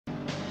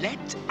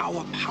Let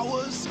our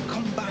powers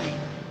combine.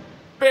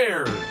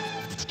 Bear!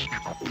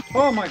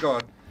 Oh my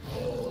god.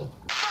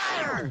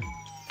 Fire!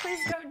 Please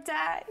don't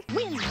die.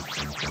 Wind!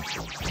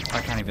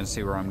 I can't even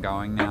see where I'm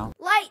going now.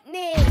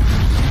 Lightning!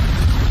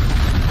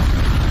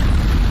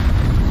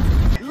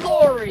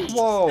 Lori!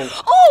 Whoa!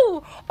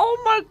 Oh!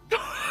 Oh my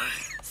god!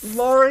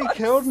 Laurie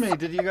killed me.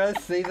 Did you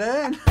guys see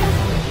that?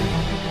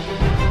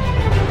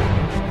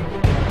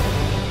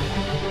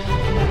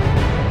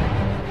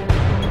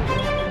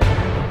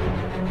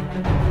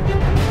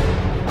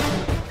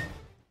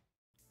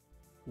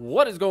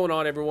 What is going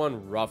on,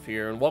 everyone? Ruff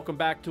here, and welcome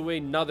back to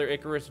another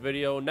Icarus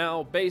video.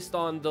 Now, based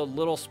on the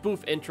little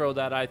spoof intro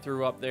that I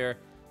threw up there,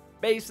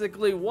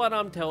 basically what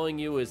I'm telling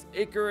you is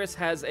Icarus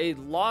has a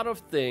lot of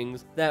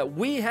things that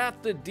we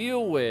have to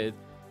deal with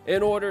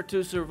in order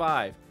to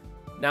survive.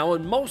 Now,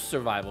 in most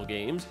survival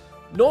games,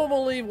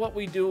 normally what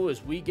we do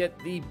is we get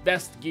the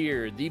best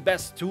gear, the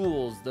best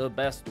tools, the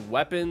best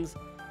weapons,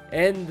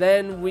 and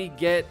then we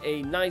get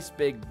a nice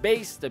big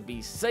base to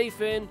be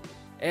safe in,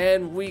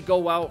 and we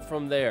go out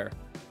from there.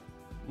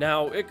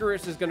 Now,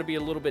 Icarus is going to be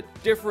a little bit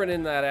different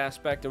in that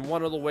aspect, and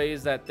one of the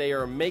ways that they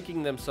are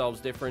making themselves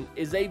different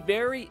is a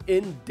very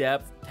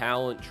in-depth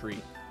talent tree.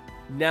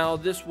 Now,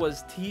 this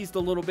was teased a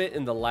little bit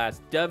in the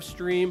last dev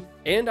stream,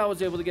 and I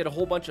was able to get a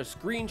whole bunch of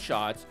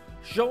screenshots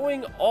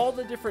showing all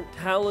the different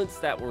talents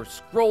that were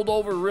scrolled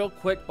over real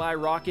quick by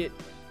Rocket,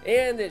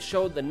 and it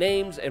showed the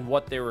names and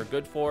what they were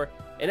good for.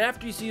 And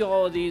after you see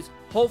all of these,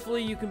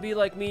 hopefully you can be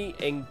like me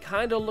and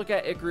kind of look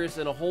at Icarus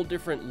in a whole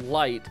different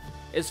light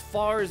as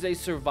far as a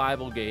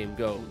survival game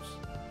goes.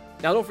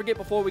 Now, don't forget,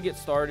 before we get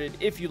started,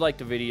 if you liked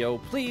the video,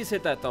 please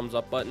hit that thumbs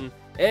up button.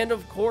 And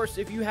of course,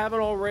 if you haven't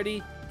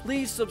already,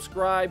 please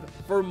subscribe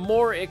for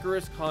more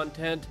Icarus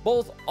content,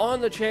 both on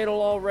the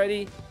channel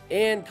already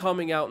and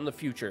coming out in the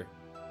future.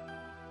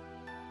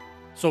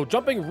 So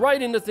jumping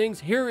right into things,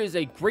 here is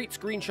a great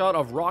screenshot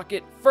of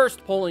Rocket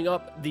first pulling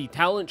up the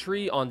talent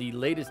tree on the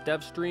latest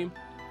dev stream.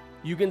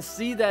 You can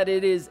see that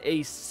it is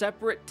a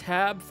separate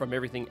tab from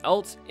everything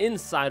else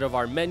inside of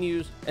our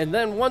menus. And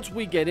then once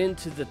we get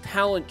into the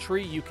talent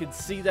tree, you can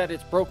see that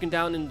it's broken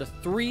down into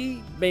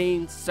three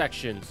main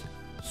sections: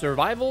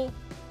 survival,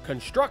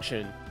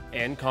 construction,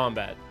 and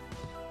combat.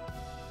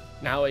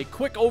 Now, a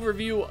quick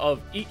overview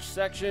of each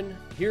section.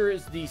 Here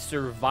is the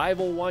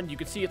survival one. You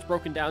can see it's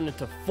broken down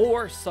into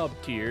 4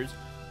 sub-tiers.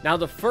 Now,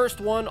 the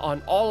first one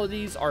on all of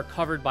these are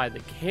covered by the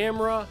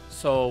camera,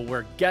 so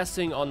we're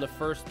guessing on the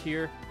first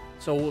tier.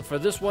 So for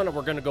this one,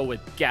 we're going to go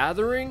with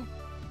gathering,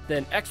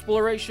 then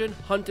exploration,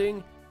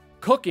 hunting,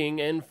 cooking,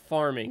 and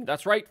farming.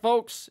 That's right,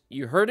 folks.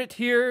 You heard it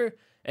here,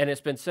 and it's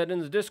been said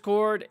in the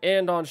Discord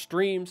and on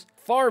streams.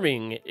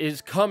 Farming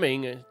is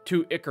coming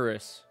to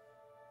Icarus.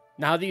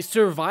 Now, the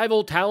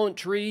survival talent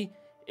tree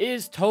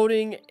is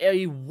toting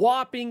a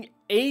whopping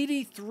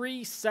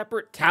 83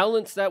 separate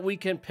talents that we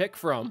can pick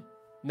from.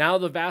 Now,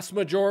 the vast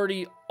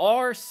majority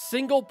are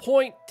single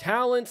point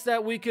talents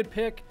that we could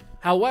pick.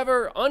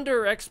 However,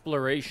 under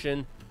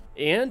exploration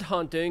and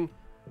hunting,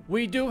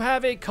 we do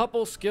have a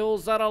couple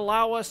skills that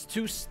allow us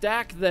to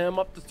stack them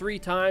up to 3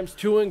 times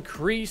to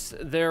increase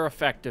their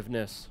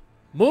effectiveness.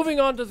 Moving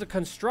on to the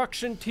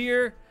construction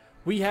tier,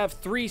 we have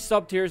 3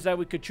 sub-tiers that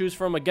we could choose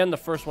from. Again, the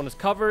first one is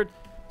covered.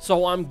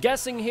 So I'm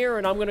guessing here,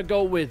 and I'm going to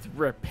go with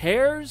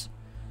repairs.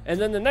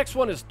 And then the next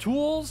one is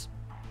tools,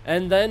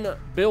 and then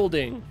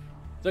building.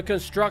 The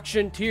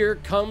construction tier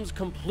comes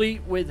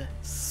complete with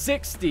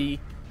 60,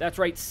 that's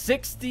right,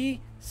 60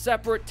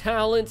 separate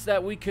talents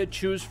that we could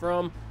choose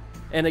from.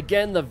 And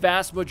again, the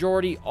vast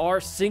majority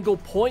are single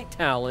point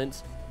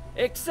talents,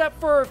 except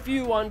for a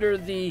few under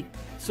the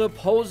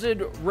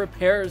supposed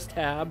repairs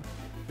tab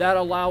that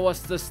allow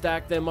us to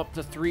stack them up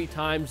to 3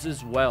 times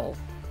as well.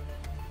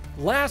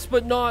 Last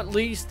but not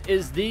least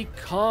is the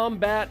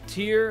combat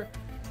tier,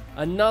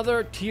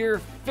 another tier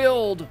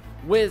filled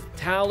with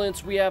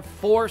talents. We have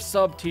 4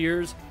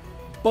 sub-tiers: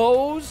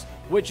 bows,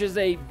 which is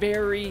a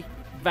very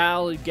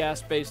valid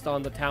guess based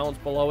on the talents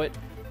below it,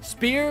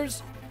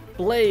 spears,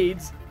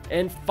 blades,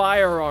 and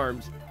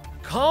firearms.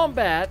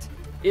 Combat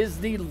is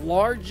the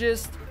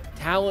largest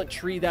talent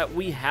tree that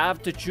we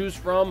have to choose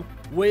from,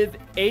 with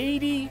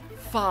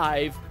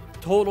 85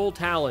 total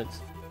talents.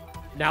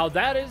 Now,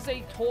 that is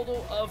a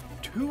total of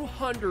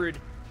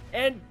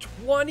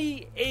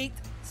 228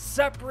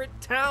 separate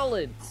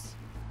talents.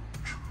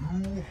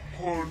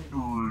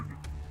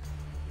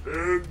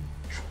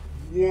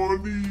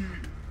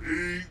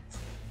 228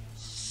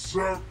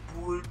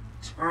 separate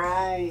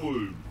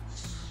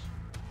talents.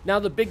 Now,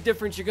 the big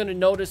difference you're going to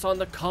notice on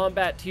the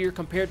combat tier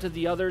compared to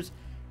the others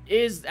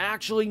is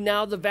actually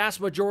now the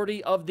vast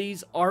majority of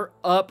these are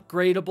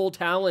upgradable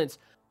talents.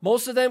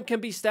 Most of them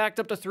can be stacked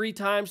up to 3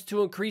 times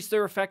to increase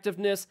their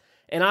effectiveness,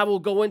 and I will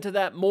go into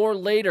that more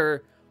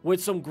later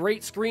with some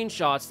great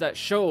screenshots that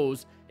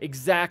shows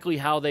exactly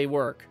how they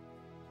work.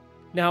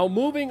 Now,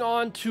 moving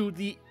on to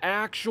the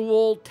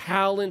actual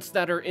talents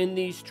that are in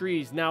these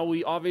trees. Now,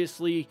 we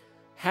obviously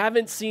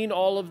haven't seen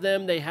all of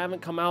them. They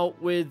haven't come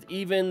out with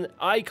even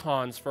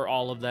icons for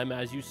all of them,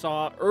 as you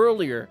saw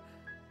earlier.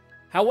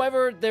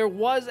 However, there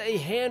was a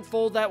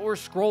handful that were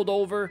scrolled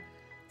over.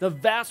 The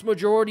vast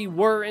majority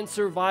were in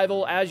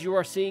survival, as you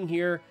are seeing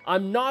here.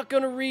 I'm not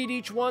going to read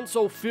each one,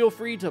 so feel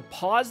free to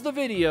pause the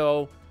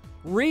video,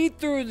 read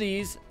through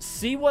these,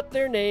 see what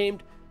they're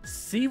named,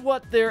 see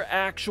what their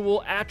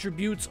actual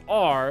attributes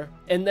are,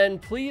 and then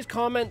please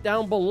comment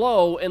down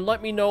below and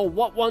let me know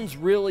what ones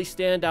really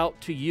stand out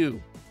to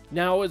you.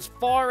 Now, as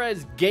far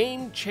as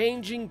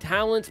game-changing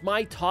talents,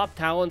 my top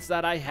talents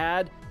that I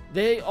had,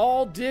 they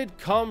all did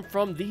come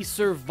from the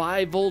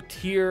survival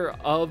tier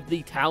of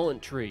the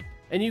talent tree.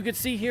 And you can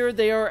see here,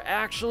 they are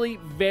actually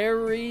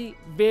very,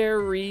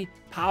 very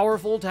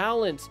powerful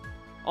talents.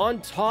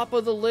 On top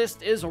of the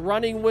list is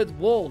running with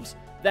wolves.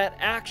 That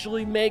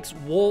actually makes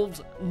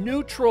wolves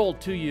neutral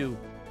to you.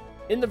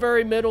 In the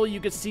very middle, you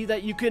can see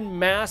that you can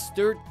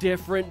master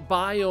different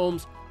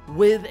biomes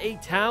with a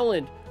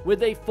talent,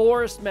 with a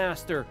forest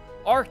master,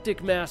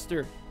 arctic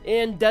master,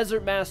 and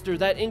desert master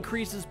that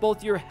increases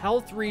both your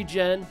health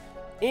regen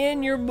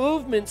and your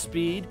movement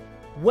speed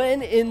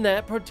when in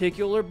that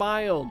particular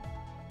biome.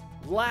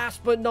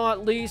 Last but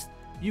not least,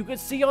 you can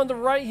see on the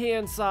right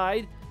hand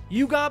side,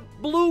 you got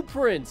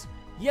blueprints.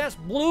 Yes,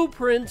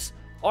 blueprints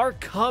are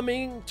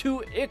coming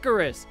to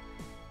Icarus.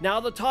 Now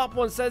the top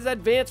one says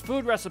advanced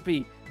food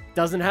recipe.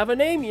 Doesn't have a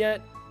name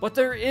yet, but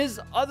there is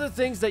other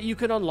things that you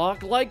can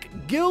unlock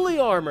like ghillie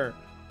armor,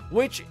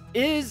 which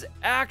is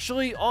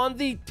actually on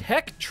the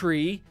tech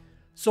tree.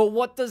 So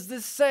what does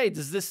this say?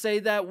 Does this say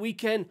that we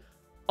can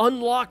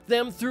unlock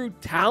them through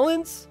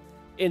talents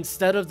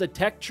instead of the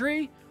tech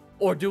tree?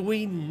 Or do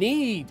we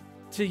need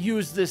to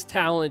use this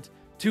talent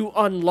to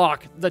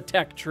unlock the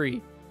tech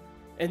tree?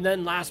 And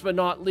then last but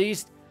not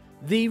least,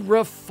 the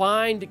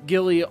refined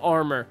ghillie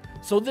armor.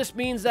 So this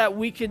means that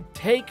we can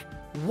take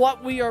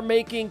what we are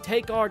making,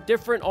 take our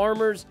different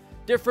armors,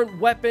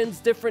 different weapons,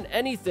 different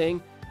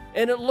anything,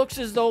 and it looks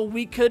as though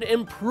we could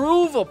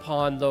improve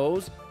upon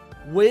those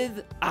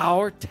with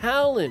our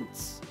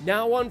talents.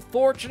 Now,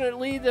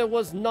 unfortunately, there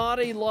was not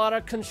a lot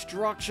of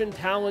construction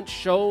talent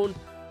shown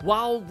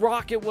while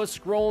Rocket was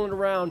scrolling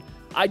around.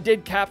 I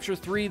did capture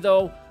 3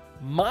 though.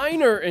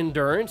 Minor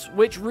endurance,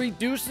 which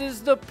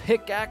reduces the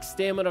pickaxe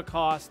stamina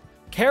cost.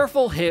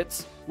 Careful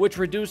hits, which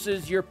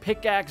reduces your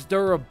pickaxe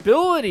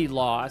durability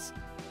loss.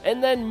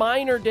 And then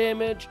minor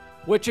damage,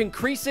 which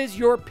increases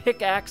your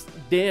pickaxe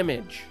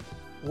damage.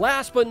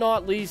 Last but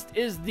not least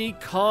is the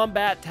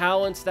combat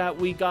talents that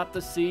we got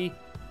to see.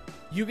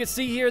 You can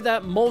see here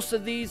that most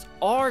of these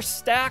are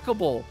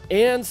stackable,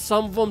 and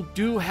some of them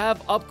do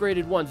have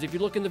upgraded ones. If you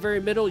look in the very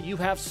middle, you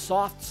have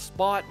Soft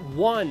Spot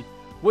 1,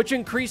 which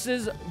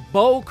increases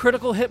bow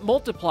critical hit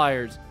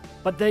multipliers.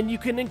 But then you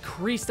can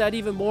increase that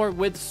even more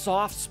with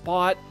Soft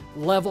Spot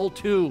Level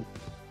 2.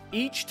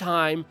 Each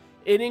time,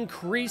 it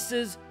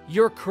increases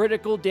your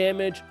critical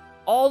damage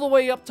all the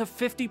way up to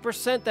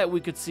 50% that we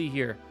could see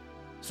here.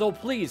 So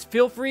please,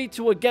 feel free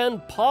to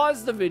again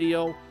pause the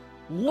video,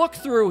 look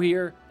through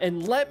here,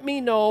 and let me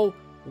know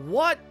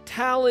what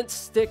talents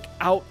stick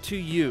out to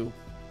you.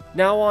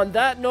 Now on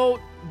that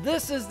note,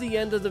 this is the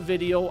end of the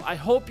video. I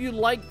hope you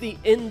liked the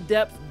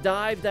in-depth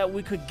dive that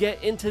we could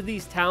get into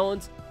these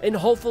talents, and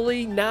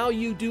hopefully now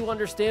you do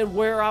understand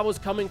where I was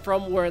coming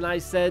from when I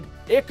said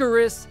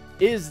Icarus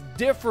is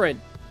different.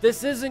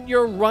 This isn't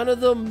your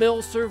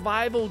run-of-the-mill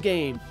survival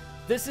game.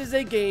 This is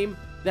a game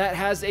that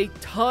has a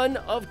ton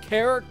of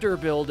character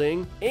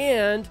building,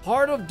 and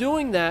part of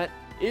doing that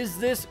is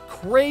this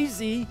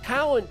crazy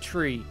talent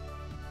tree.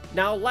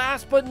 Now,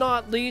 last but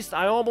not least,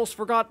 I almost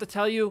forgot to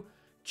tell you,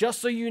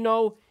 just so you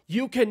know,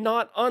 you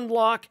cannot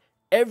unlock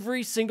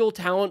every single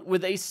talent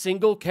with a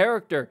single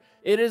character.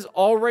 It has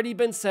already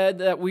been said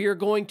that we are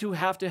going to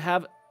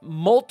have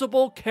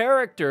multiple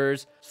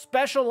characters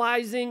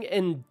specializing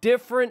in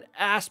different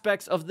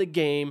aspects of the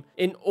game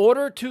in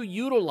order to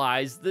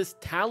utilize this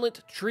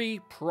talent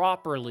tree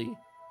properly.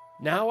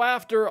 Now,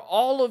 after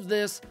all of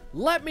this,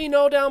 let me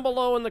know down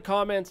below in the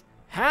comments,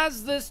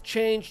 has this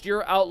changed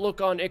your outlook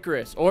on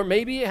Icarus? Or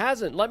maybe it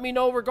hasn't. Let me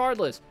know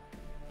regardless.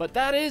 But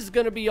that is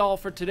going to be all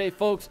for today,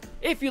 folks.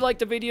 If you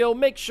liked the video,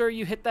 make sure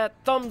you hit that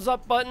thumbs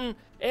up button.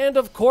 And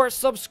of course,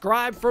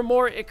 subscribe for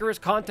more Icarus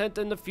content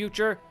in the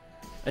future.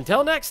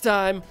 Until next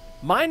time,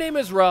 my name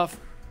is Ruff,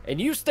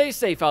 and you stay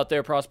safe out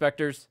there,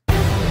 prospectors.